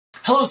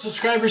Hello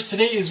subscribers,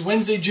 today is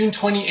Wednesday, June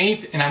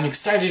 28th, and I'm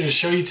excited to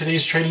show you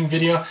today's trading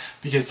video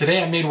because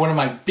today I made one of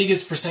my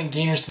biggest percent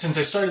gainers since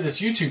I started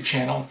this YouTube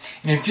channel,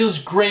 and it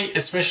feels great,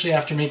 especially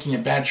after making a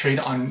bad trade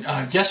on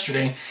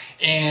yesterday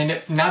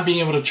and not being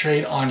able to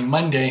trade on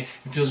Monday.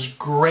 It feels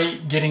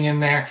great getting in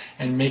there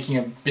and making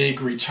a big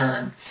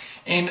return.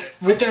 And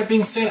with that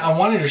being said, I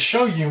wanted to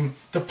show you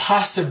the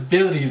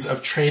possibilities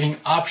of trading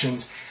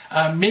options.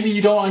 Maybe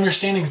you don't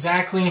understand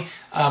exactly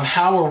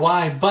how or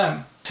why,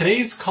 but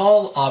today's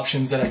call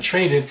options that I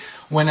traded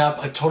went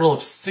up a total of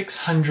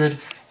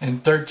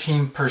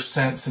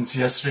 613% since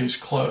yesterday's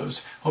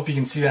close. Hope you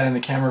can see that in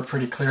the camera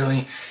pretty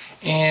clearly.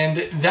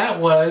 And that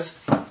was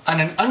on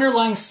an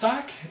underlying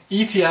stock,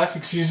 ETF,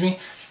 excuse me,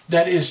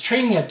 that is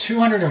trading at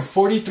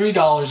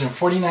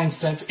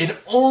 $243.49. It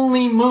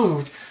only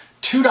moved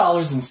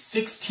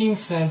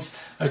 $2.16,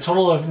 a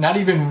total of not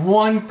even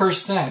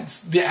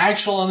 1%. The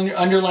actual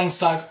underlying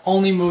stock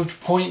only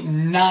moved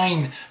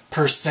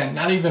 0.9%,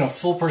 not even a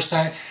full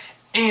percent,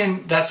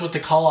 and that's what the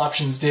call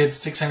options did,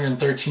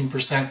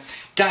 613%.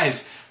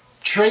 Guys,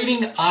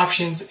 trading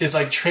options is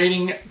like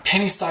trading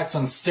penny stocks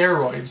on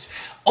steroids,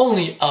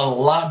 only a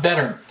lot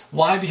better.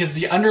 Why? Because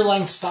the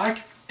underlying stock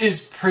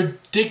is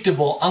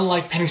predictable,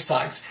 unlike penny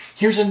stocks.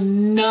 Here's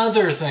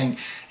another thing.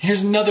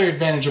 Here's another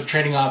advantage of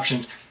trading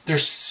options. They're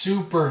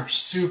super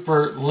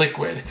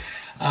liquid.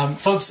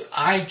 Folks,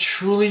 I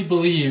truly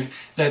believe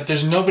that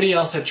there's nobody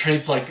else that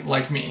trades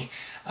like me.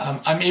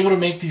 I'm able to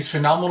make these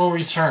phenomenal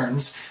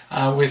returns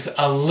with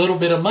a little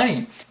bit of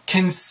money.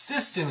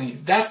 Consistently,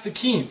 that's the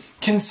key.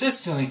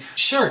 Consistently.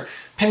 Sure,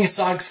 penny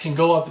stocks can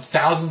go up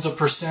thousands of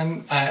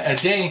percent a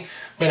day,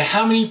 but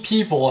how many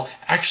people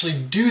actually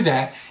do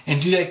that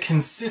and do that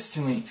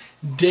consistently,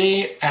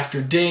 day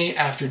after day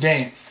after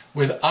day?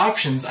 With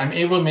options, I'm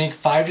able to make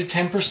 5 to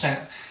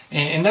 10%.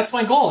 And that's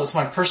my goal. That's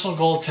my personal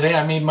goal. Today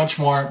I made much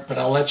more, but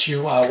I'll let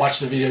you watch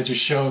the video to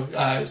show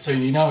so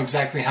you know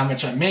exactly how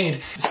much I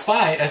made.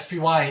 SPY,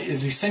 S-P-Y,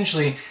 is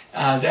essentially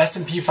the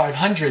S&P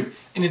 500,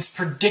 and it's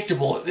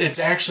predictable. It's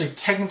actually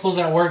technicals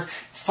at work,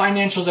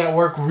 financials at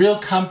work, real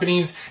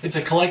companies. It's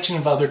a collection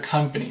of other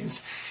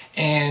companies.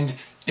 And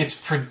it's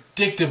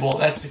predictable.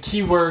 That's the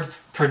key word,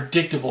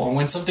 predictable. And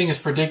when something is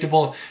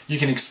predictable, you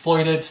can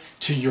exploit it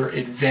to your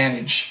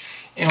advantage.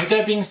 And with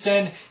that being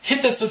said,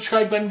 hit that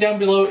subscribe button down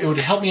below. It would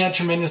help me out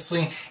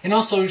tremendously. And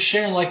also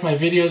share and like my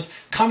videos.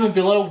 Comment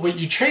below what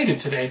you traded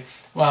today,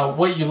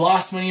 what you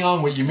lost money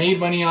on, what you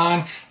made money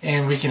on,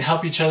 and we can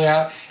help each other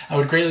out. I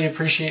would greatly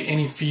appreciate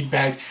any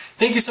feedback.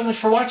 Thank you so much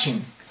for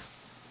watching.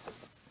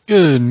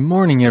 Good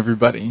morning,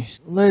 everybody.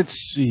 Let's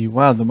see.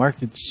 Wow, the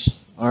markets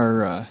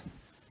are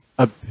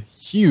up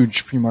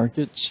huge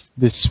pre-markets.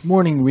 This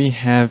morning we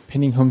have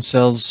pending home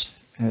sales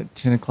at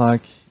 10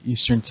 o'clock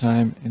Eastern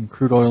Time and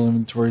crude oil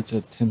inventories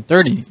at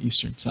 10:30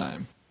 Eastern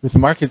Time. With the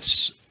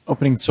markets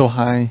opening so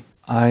high,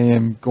 I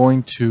am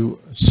going to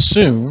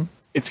assume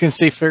it's going to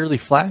stay fairly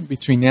flat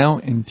between now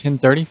and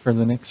 10:30 for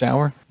the next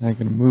hour. Not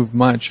going to move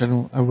much,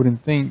 I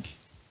wouldn't think.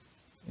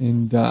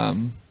 And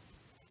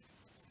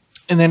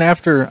then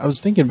after, I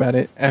was thinking about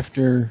it,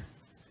 after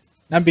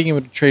not being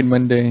able to trade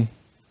Monday,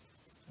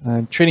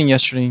 trading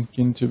yesterday,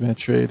 getting into a bad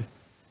trade,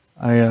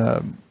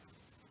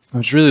 I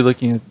was really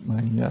looking at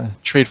my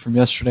trade from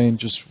yesterday and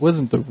just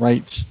wasn't the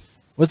right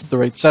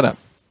setup.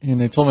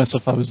 And I told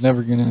myself I was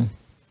never gonna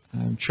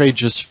trade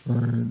just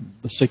for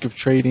the sake of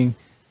trading.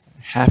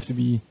 I have to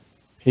be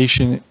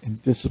patient and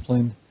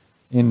disciplined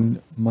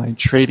in my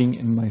trading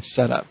and my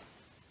setup.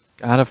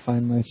 Gotta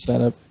find my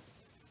setup,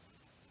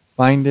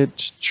 find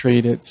it,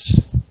 trade it,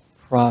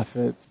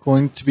 profit.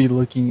 Going to be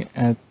looking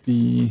at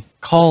the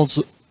calls,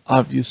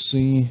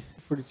 obviously.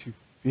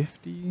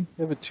 4250.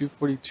 We have a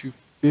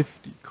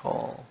 242.50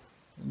 call.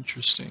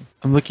 Interesting.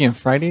 I'm looking at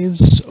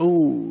Fridays.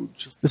 Oh,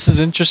 this is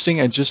interesting.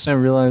 I just now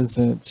realized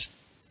that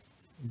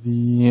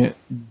the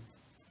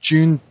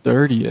June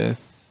 30th,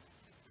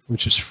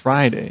 which is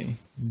Friday,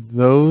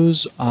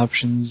 those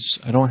options,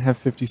 I don't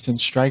have 50-cent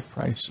strike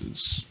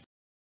prices.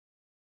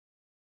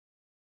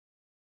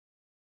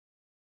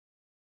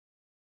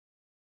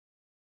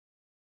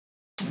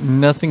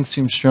 Nothing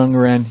seems strong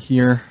around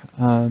here.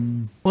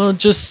 Well,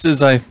 just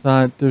as I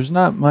thought, there's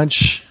not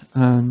much.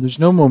 There's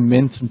no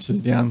momentum to the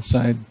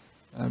downside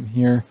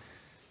here.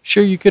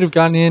 Sure, you could have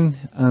gone in.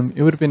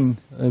 It would have been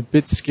a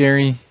bit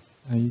scary.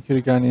 You could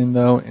have gone in,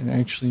 though, and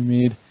actually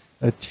made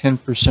a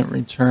 10%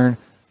 return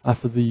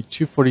off of the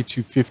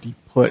 242.50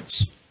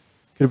 puts.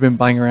 Could have been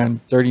buying around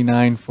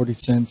 39-40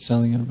 cents,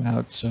 selling at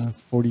about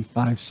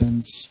 45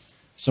 cents,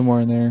 somewhere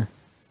in there.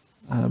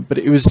 But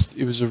it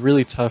was a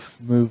really tough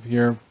move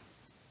here.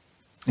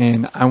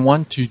 And I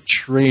want to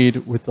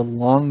trade with a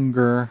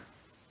longer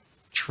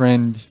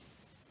trend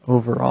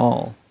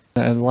overall.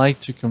 I'd like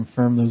to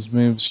confirm those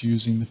moves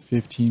using the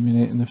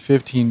 15-minute, and the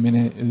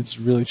 15-minute is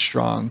really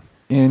strong.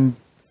 And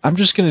I'm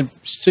just going to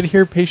sit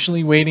here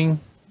patiently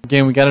waiting.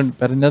 Again, we got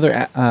about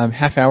another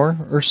half hour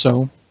or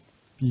so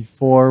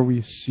before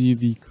we see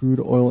the crude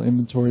oil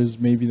inventories.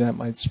 Maybe that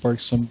might spark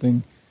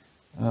something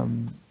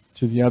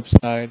to the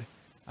upside.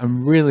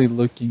 I'm really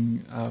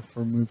looking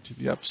for a move to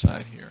the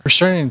upside here. We're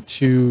starting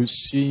to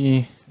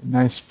see a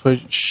nice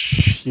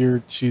push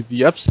here to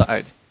the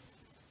upside.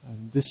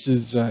 This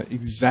is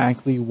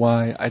exactly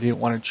why I didn't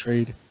want to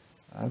trade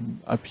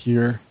up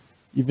here.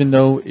 Even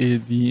though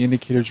the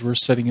indicators were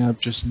setting up,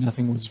 just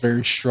nothing was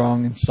very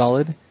strong and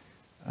solid.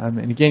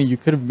 And again, you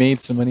could have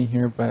made some money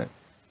here, but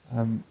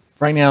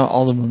right now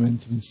all the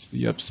momentum is to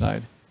the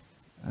upside.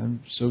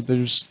 So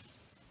there's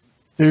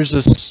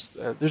a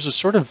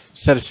sort of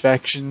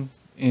satisfaction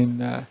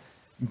in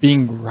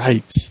being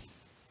right,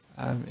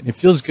 and it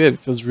feels good.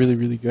 It feels really,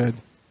 really good.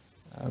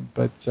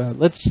 But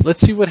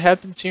let's see what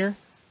happens here.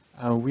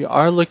 We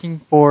are looking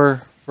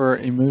for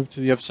a move to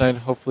the upside.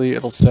 Hopefully,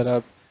 it'll set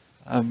up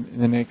in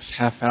the next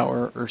half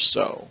hour or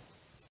so.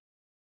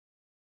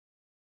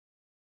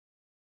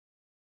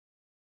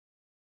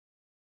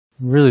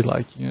 I'm really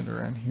liking it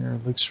around here.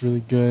 It looks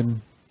really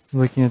good.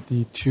 Looking at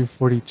the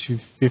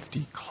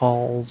 242.50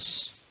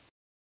 calls.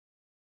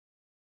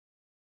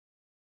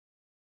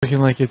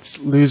 Looking like it's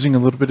losing a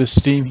little bit of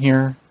steam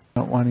here.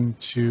 Not wanting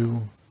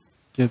to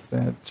get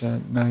that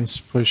nice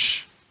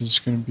push.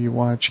 Just going to be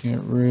watching it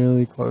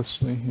really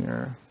closely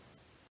here.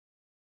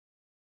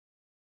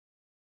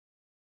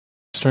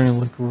 Starting to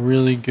look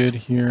really good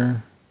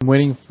here. I'm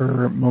waiting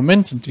for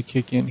momentum to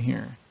kick in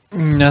here.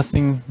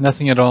 Nothing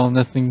at all.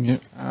 Nothing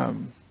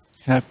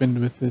happened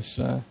with this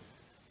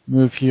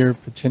move here,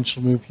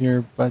 potential move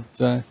here.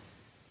 But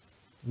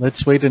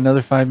let's wait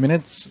another 5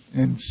 minutes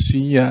and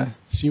see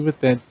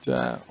what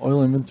that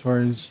oil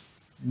inventories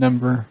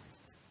number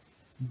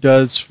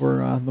does for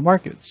the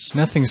markets.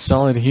 Nothing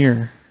solid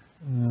here.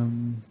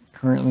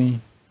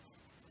 Currently,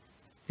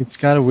 it's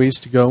got a ways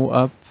to go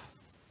up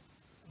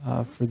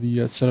for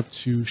the setup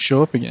to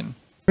show up again.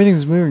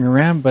 Everything's moving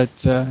around,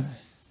 but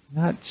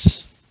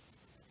nothing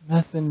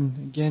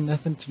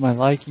to my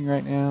liking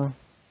right now.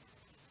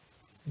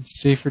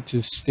 It's safer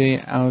to stay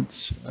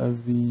out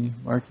of the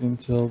market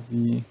until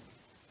the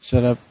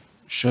setup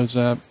shows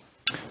up.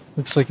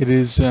 Looks like it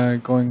is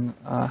going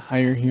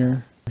higher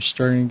here. We're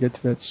starting to get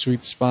to that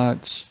sweet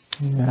spot.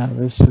 Yeah,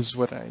 this is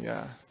what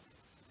I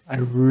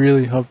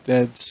really hope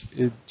that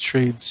it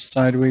trades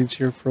sideways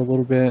here for a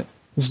little bit.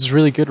 This is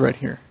really good right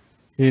here.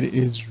 It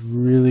is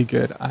really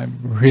good. I'm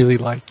really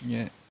liking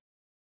it.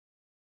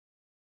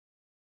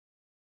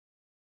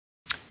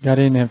 Got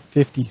in at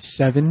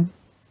 57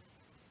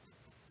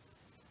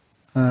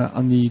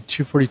 on the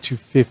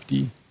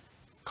 242.50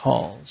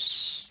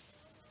 calls.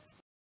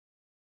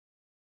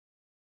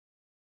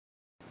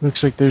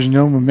 Looks like there's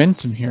no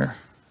momentum here.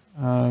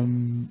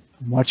 I'm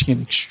watching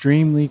it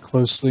extremely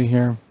closely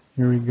here.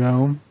 Here we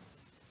go.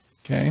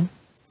 Okay.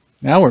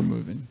 Now we're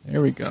moving.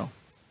 There we go.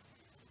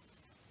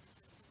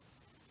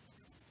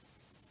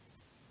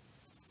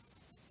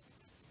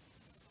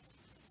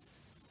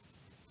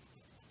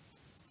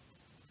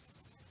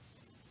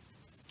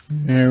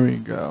 There we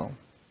go.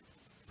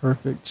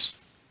 Perfect.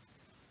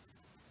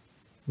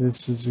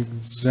 This is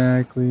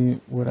exactly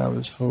what I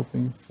was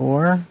hoping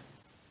for.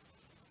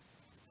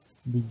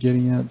 Be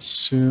getting out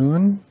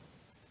soon.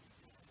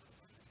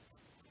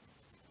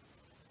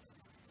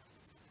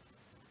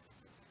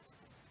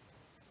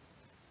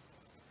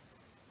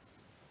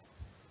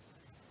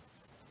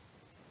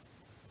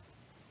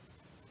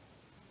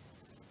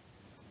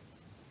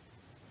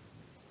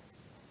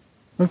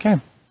 Okay,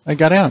 I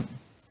got out.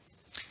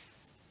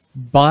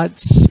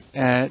 Bought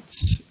at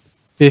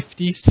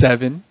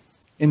 57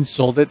 and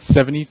sold at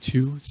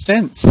 72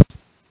 cents.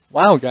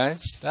 Wow,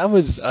 guys, that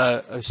was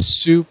a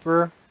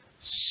super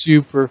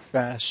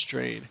fast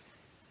trade.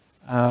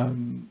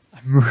 I'm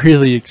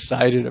really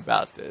excited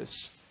about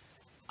this.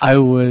 I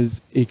was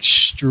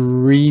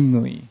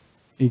extremely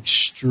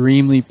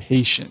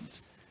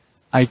patient.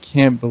 I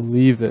can't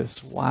believe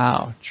this.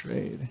 Wow,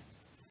 trade.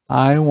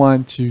 I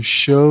want to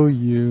show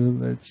you,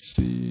 let's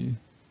see,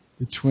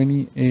 the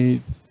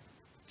 28th,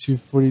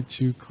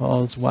 242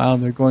 calls. Wow,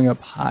 they're going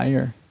up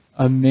higher.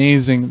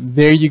 Amazing.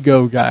 There you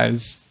go,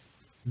 guys.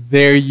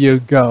 There you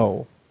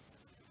go.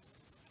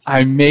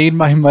 I made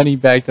my money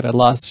back that I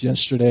lost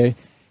yesterday,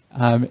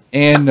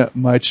 and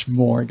much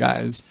more,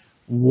 guys.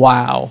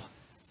 Wow.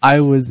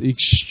 I was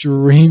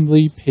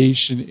extremely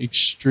patient,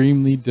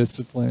 extremely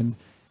disciplined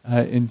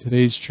in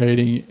today's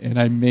trading, and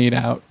I made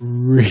out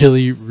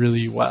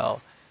really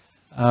well.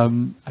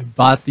 I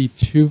bought the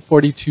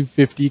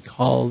 242.50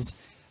 calls.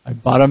 I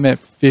bought them at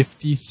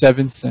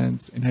 57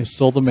 cents, and I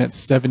sold them at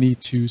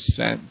 72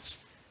 cents.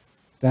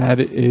 That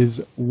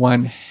is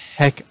one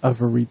heck of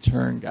a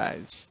return,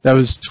 guys. That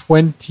was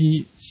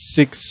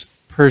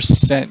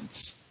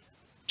 26%.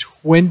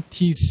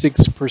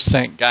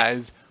 26%,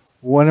 guys.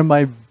 One of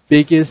my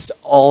biggest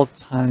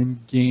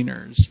all-time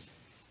gainers.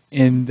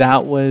 And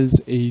that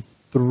was a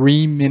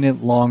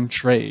 3-minute long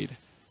trade.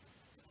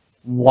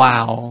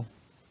 Wow.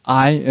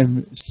 I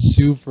am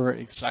super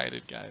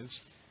excited,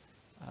 guys.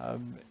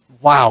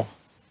 Wow.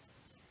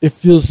 It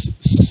feels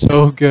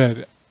so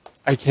good.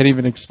 I can't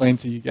even explain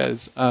to you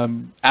guys.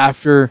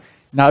 After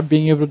not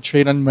being able to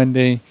trade on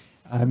Monday,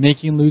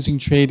 making a losing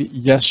trade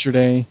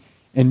yesterday,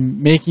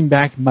 and making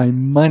back my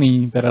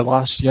money that I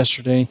lost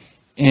yesterday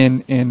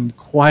and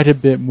quite a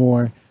bit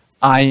more.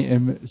 I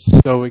am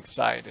so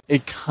excited.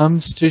 It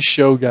comes to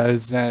show,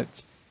 guys,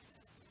 that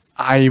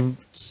I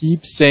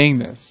keep saying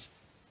this.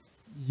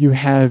 You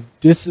have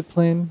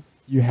discipline,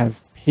 you have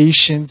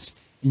patience,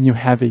 and you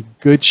have a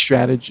good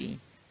strategy.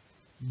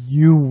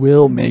 You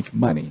will make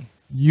money.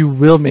 You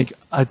will make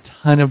a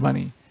ton of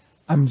money.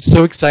 I'm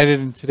so excited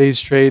in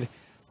today's trade.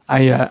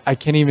 I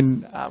can't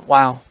even,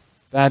 wow,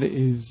 that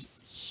is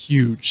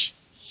huge,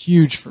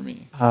 huge for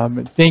me.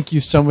 Thank you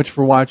so much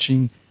for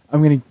watching.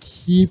 I'm going to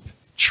keep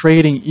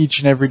trading each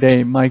and every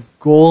day. My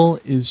goal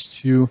is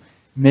to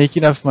make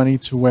enough money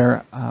to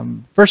where,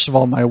 first of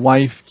all, my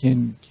wife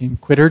can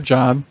quit her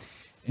job,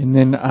 and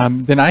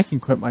then I can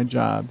quit my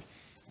job.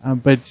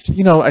 But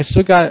you know, I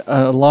still got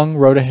a long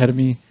road ahead of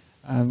me.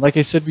 Like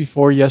I said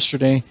before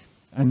yesterday,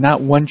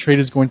 not one trade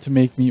is going to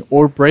make me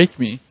or break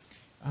me.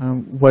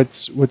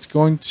 What's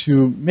going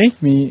to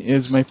make me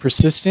is my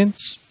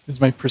persistence,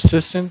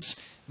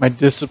 my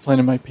discipline,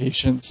 and my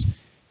patience.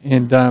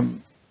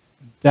 And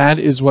that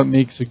is what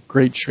makes a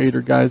great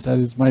trader, guys. That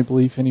is my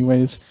belief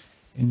anyways.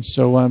 And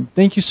so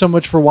thank you so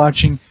much for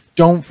watching.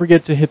 Don't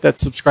forget to hit that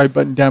subscribe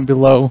button down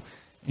below.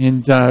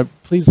 And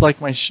please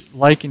like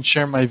and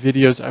share my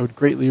videos. I would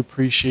greatly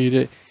appreciate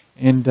it.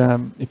 And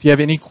if you have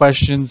any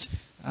questions,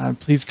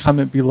 please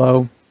comment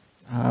below.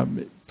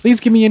 Please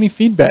give me any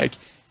feedback,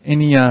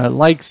 any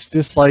likes,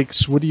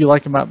 dislikes. What do you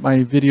like about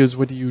my videos?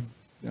 What do you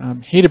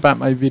hate about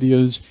my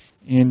videos?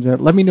 And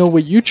let me know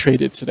what you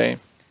traded today.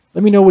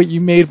 Let me know what you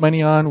made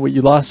money on, what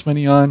you lost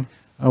money on,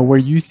 where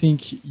you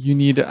think you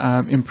need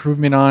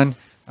improvement on,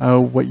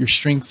 what your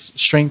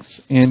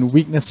strengths and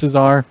weaknesses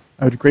are.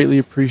 I would greatly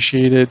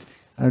appreciate it,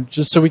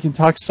 just so we can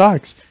talk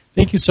stocks.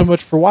 Thank you so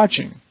much for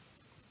watching.